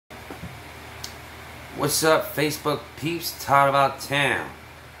What's up, Facebook peeps? Todd About Town.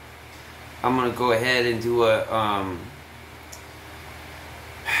 I'm gonna go ahead and do a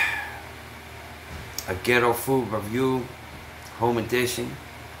ghetto food review, home edition.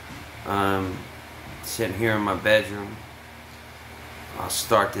 Sitting here in my bedroom. I'll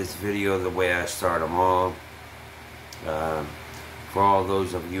start this video the way I start them all. For all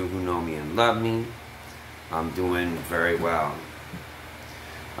those of you who know me and love me, I'm doing very well.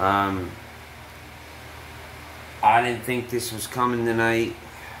 I didn't think this was coming tonight.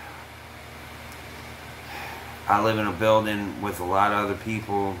 I live in a building with a lot of other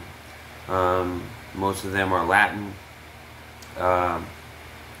people. Most of them are Latin. I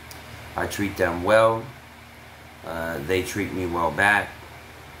treat them well. They treat me well back,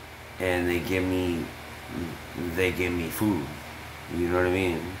 and they give me food. You know what I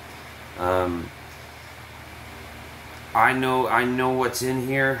mean? I know what's in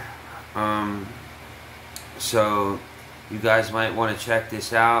here. So you guys might want to check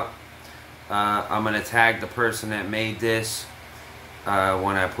this out. I'm gonna tag the person that made this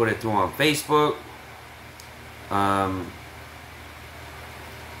when I put it through on Facebook.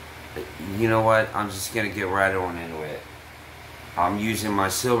 You know what? I'm just gonna get right on into it. I'm using my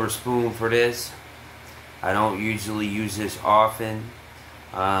silver spoon for this. I don't usually use this often.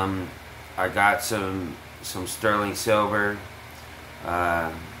 I got some sterling silver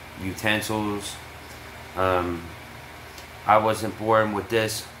utensils. I wasn't born with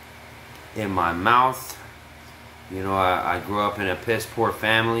this in my mouth. You know, I grew up in a piss poor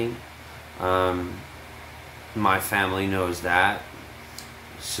family. My family knows that.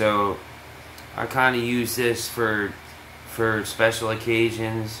 So I kind of use this for special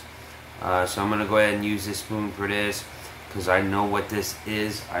occasions. So I'm going to go ahead and use this spoon for this, because I know what this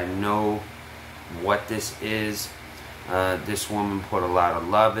is. I know what this is. This woman put a lot of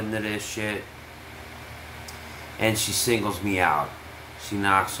love into this shit. And she singles me out. She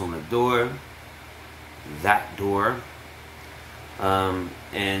knocks on the door. That door. And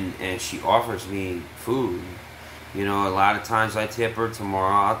she offers me food. You know, a lot of times I tip her.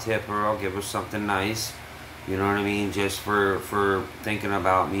 Tomorrow I'll tip her. I'll give her something nice. You know what I mean? Just for thinking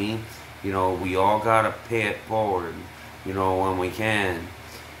about me. You know, we all gotta pay it forward. You know, when we can.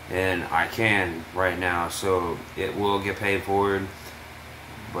 And I can right now. So it will get paid forward.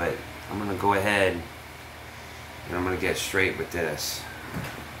 But I'm gonna go ahead and I'm gonna get straight with this.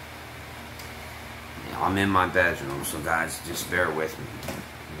 You know, I'm in my bedroom, so guys, just bear with me.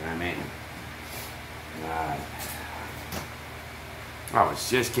 You know what I mean? I was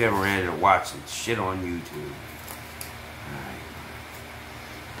just getting ready to watch some shit on YouTube. Alright.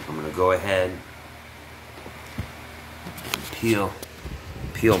 I'm gonna go ahead and peel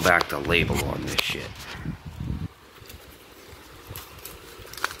back the label on this shit.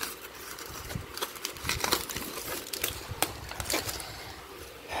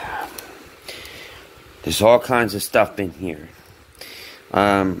 There's all kinds of stuff in here.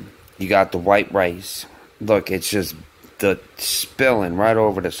 You got the white rice. Look, it's just spilling right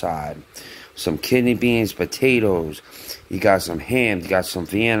over the side. Some kidney beans, potatoes. You got some ham. You got some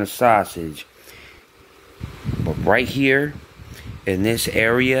Vienna sausage. But right here, in this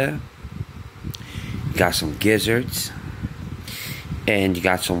area, you got some gizzards. And you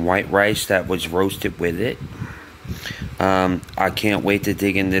got some white rice that was roasted with it. I can't wait to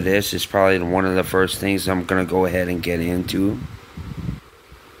dig into this. It's probably one of the first things I'm going to go ahead and get into.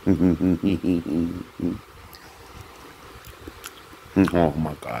 Oh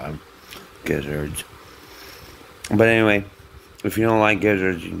my god. Gizzards. But anyway, if you don't like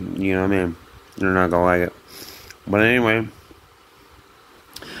gizzards, you know what I mean? You're not going to like it. But anyway,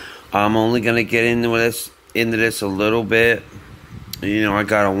 I'm only going to get into this a little bit. You know, I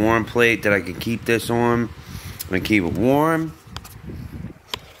got a warm plate that I can keep this on. I'm going to keep it warm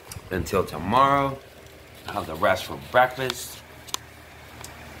until tomorrow. I'll have the rest for breakfast.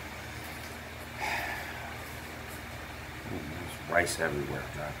 There's rice everywhere,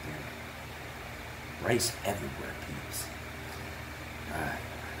 goddamn. Rice everywhere, peeps. Alright.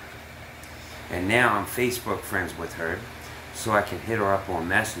 And now I'm Facebook friends with her, so I can hit her up on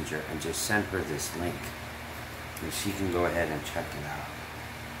Messenger and just send her this link. And she can go ahead and check it out.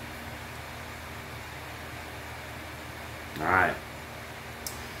 Alright.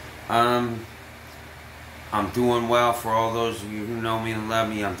 I'm doing well. For all those of you who know me and love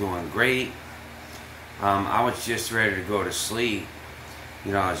me, I'm doing great. I was just ready to go to sleep.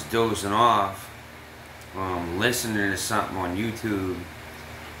 You know, I was dozing off, listening to something on YouTube,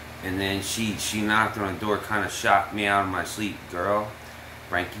 and then she knocked on the door, kind of shocked me out of my sleep. Girl,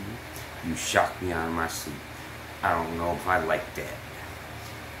 Frankie, you shocked me out of my sleep. I don't know if I like that.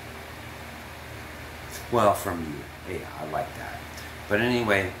 Well, from you. Yeah, I like that. But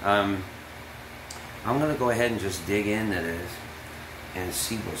anyway, I'm going to go ahead and just dig into this and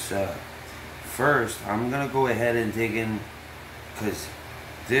see what's up. First, I'm going to go ahead and dig in because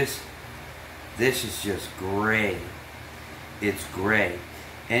this is just gray. It's gray.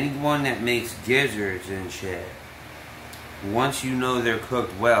 Anyone that makes gizzards and shit, once you know they're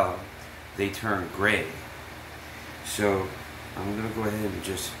cooked well, they turn gray. So, I'm going to go ahead and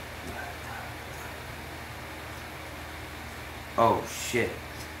just... Oh, shit.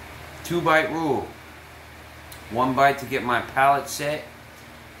 2-bite rule. 1 bite to get my palate set.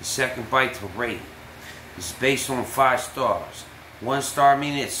 The 2nd bite to rate. It's based on 5 stars. 1 star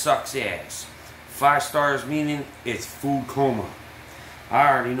meaning it sucks ass. 5 stars meaning it's food coma. I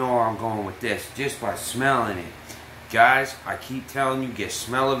already know where I'm going with this just by smelling it. Guys, I keep telling you, get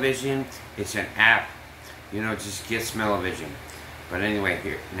smell-o-vision. It's an app. You know, just get smell-o-vision. But anyway,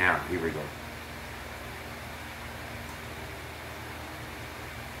 here we go.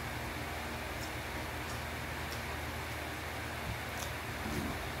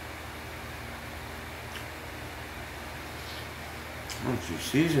 She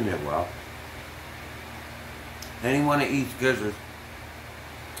seasoned it well. Anyone that eats gizzards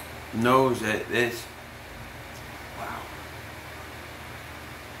knows that this, wow.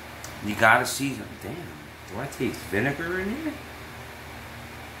 You gotta season. Damn, do I taste vinegar in here?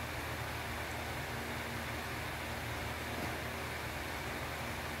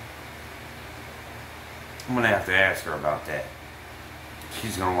 I'm gonna have to ask her about that.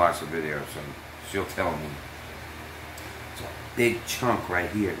 She's gonna watch the video, so she'll tell me. It's a big chunk right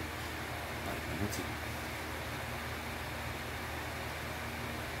here.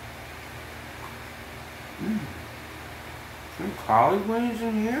 Some collard greens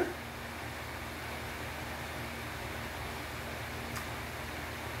in here?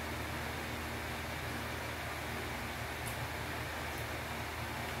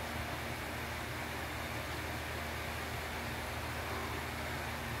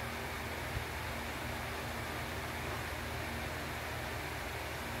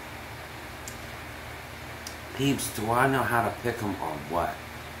 Peeps, do I know how to pick them or what?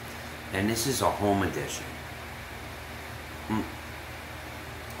 And this is a home edition.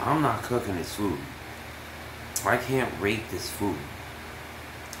 I'm not cooking this food. I can't rate this food.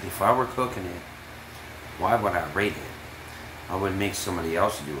 If I were cooking it, why would I rate it? I would make somebody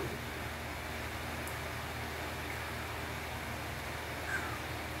else do it.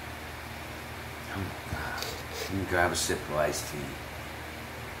 Oh my God. Let me grab a sip of iced tea.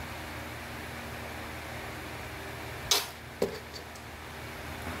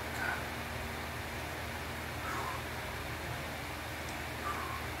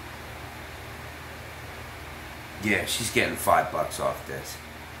 Yeah, she's getting $5 off this.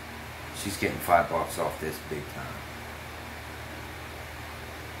 She's getting $5 off this big time.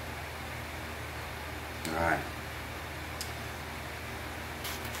 Alright.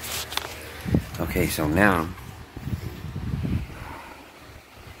 Okay, so now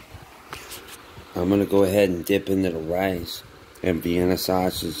I'm gonna go ahead and dip into the rice and Vienna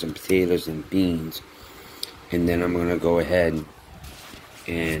sausage and potatoes and beans. And then I'm gonna go ahead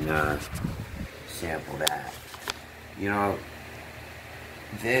and sample that. You know,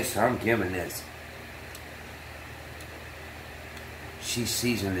 this, I'm giving this. She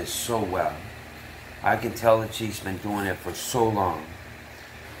seasoned this so well. I can tell that she's been doing it for so long.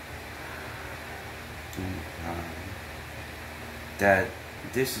 That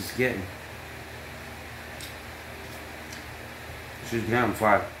this is getting... She's getting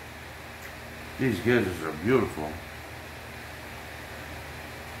 5. These gizzards are beautiful.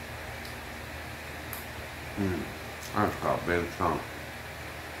 That's got a big chunk.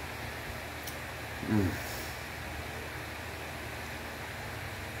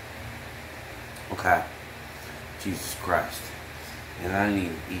 Okay. Jesus Christ. And I didn't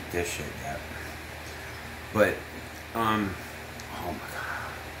even eat this shit yet. But, oh my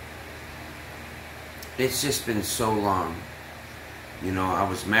God. It's just been so long. You know, I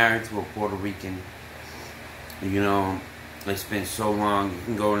was married to a Puerto Rican. You know, it's been so long. You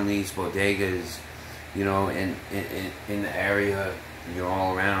can go in these bodegas, you know, in the area, you know,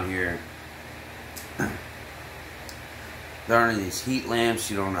 all around here. There are these heat lamps.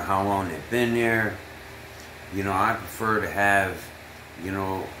 You don't know how long they've been there. You know, I prefer to have, you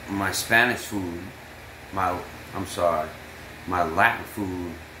know, my Spanish food, my Latin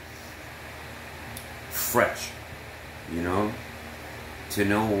food fresh, you know, to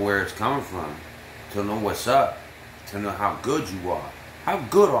know where it's coming from, to know what's up, to know how good you are. How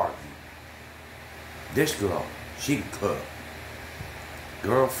good are you? This girl, she can cook.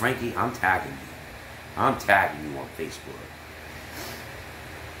 Girl, Frankie, I'm tagging you. I'm tagging you on Facebook.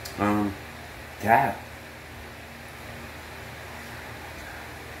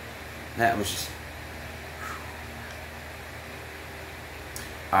 That was just...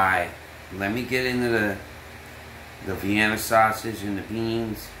 Alright, let me get into the Vienna sausage and the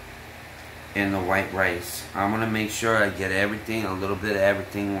beans and the white rice. I'm going to make sure I get everything, a little bit of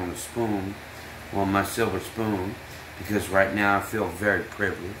everything on the spoon, on my silver spoon, because right now I feel very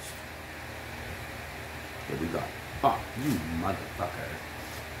privileged. Here we go. Oh, you motherfucker.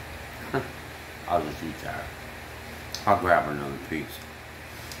 I'll just eat that. I'll grab another piece.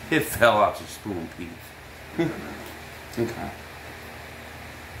 It fell off the spoon piece. Okay.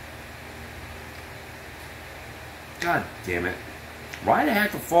 God damn it. Why the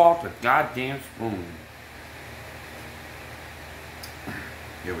heck to fall off the goddamn spoon?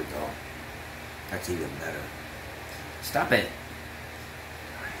 Here we go. That's even better. Stop it.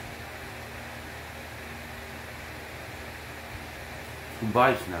 Two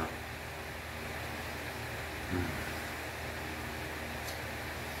bites now.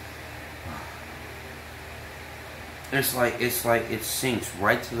 It's like it sinks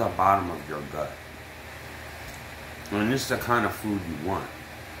right to the bottom of your gut. And this is the kind of food you want.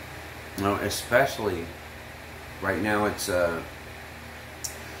 You know, especially right now it's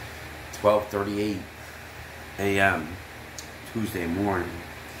 12:38 a.m. Tuesday morning.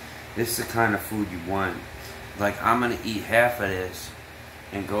 This is the kind of food you want. Like, I'm gonna eat half of this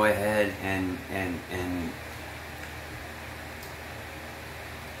and go ahead and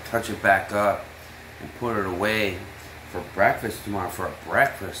touch it back up and put it away for breakfast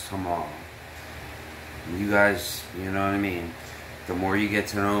tomorrow. You guys, you know what I mean? The more you get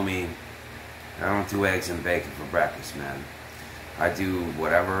to know me, I don't do eggs and bacon for breakfast, man. I do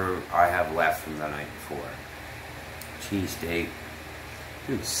whatever I have left from the night before. Cheesesteak.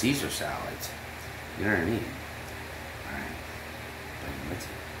 Dude, Caesar salads. You know what I mean? Alright. Let's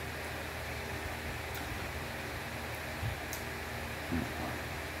see.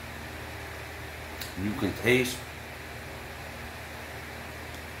 You can taste.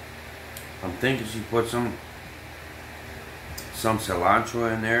 I'm thinking she put some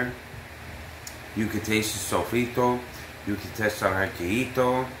cilantro in there. You can taste the sofrito. You can taste el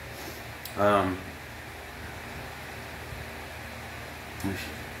requeito.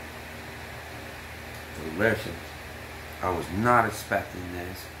 Delicious. I was not expecting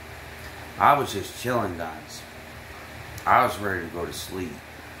this. I was just chilling, guys. I was ready to go to sleep.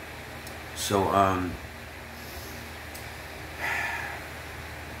 So,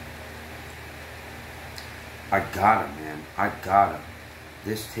 I got it, man. I got it.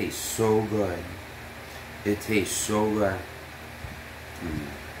 This tastes so good. It tastes so good.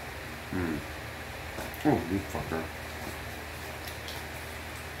 Oh, you fucker.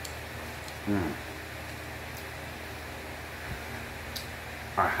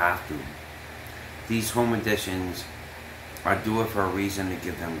 I have to. These home editions, I do it for a reason, to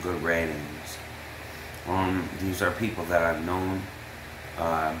give them good ratings. These are people that I've known,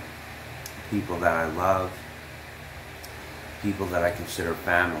 people that I love, people that I consider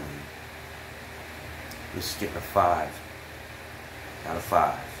family. Let's get a 5 out of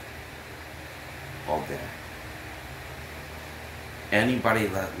 5 all day. Anybody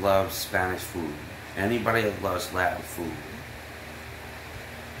that loves Spanish food, anybody that loves Latin food,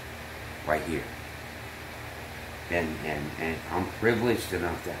 right here. And I'm privileged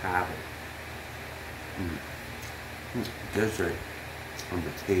enough to have it. Dessert and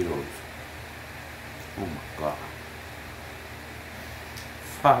potatoes. Oh my God.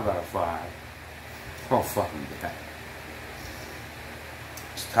 5 out of 5. Oh fucking God.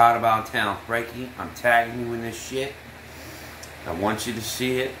 It's Todd About Town Frankie. I'm tagging you in this shit. I want you to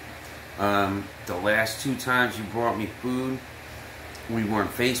see it. The last 2 times you brought me food, we weren't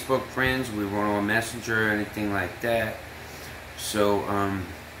Facebook friends, we weren't on Messenger or anything like that. So, I'm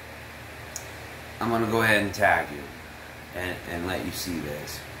going to go ahead and tag you and let you see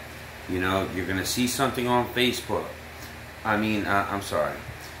this. You know, you're going to see something on Facebook. I'm sorry.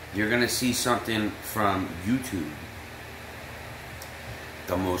 You're going to see something from YouTube.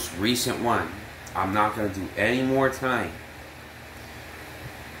 The most recent one. I'm not going to do any more time.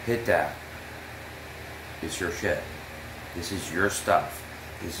 Hit that. It's your shit. This is your stuff.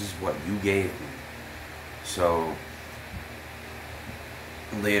 This is what you gave me. So,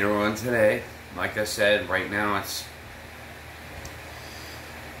 later on today, like I said, right now it's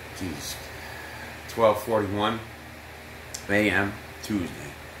 12:41 a.m.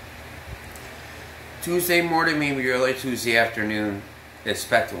 Tuesday morning, maybe early Tuesday afternoon.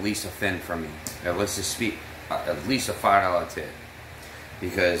 Expect at least a fin from me. Let's just speak at least a $5 tip,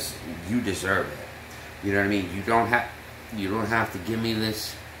 because you deserve it. You know what I mean? You don't have to give me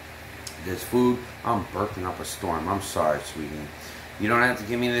this food. I'm burping up a storm. I'm sorry, sweetie. You don't have to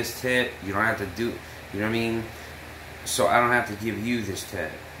give me this tip. You don't have to do, you know what I mean? So I don't have to give you this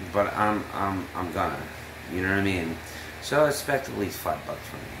tip, but I'm gonna. You know what I mean? So expect at least $5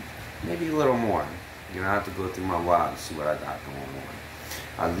 from me. Maybe a little more. You don't have to go through my wallet and see what I got going on.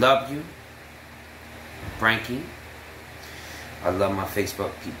 I love you, Frankie. I love my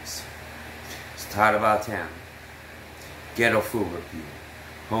Facebook peeps. It's Todd About Town. Ghetto Food Review.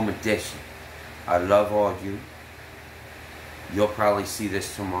 Home Edition. I love all you. You'll probably see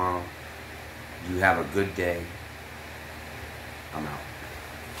this tomorrow. You have a good day. I'm out.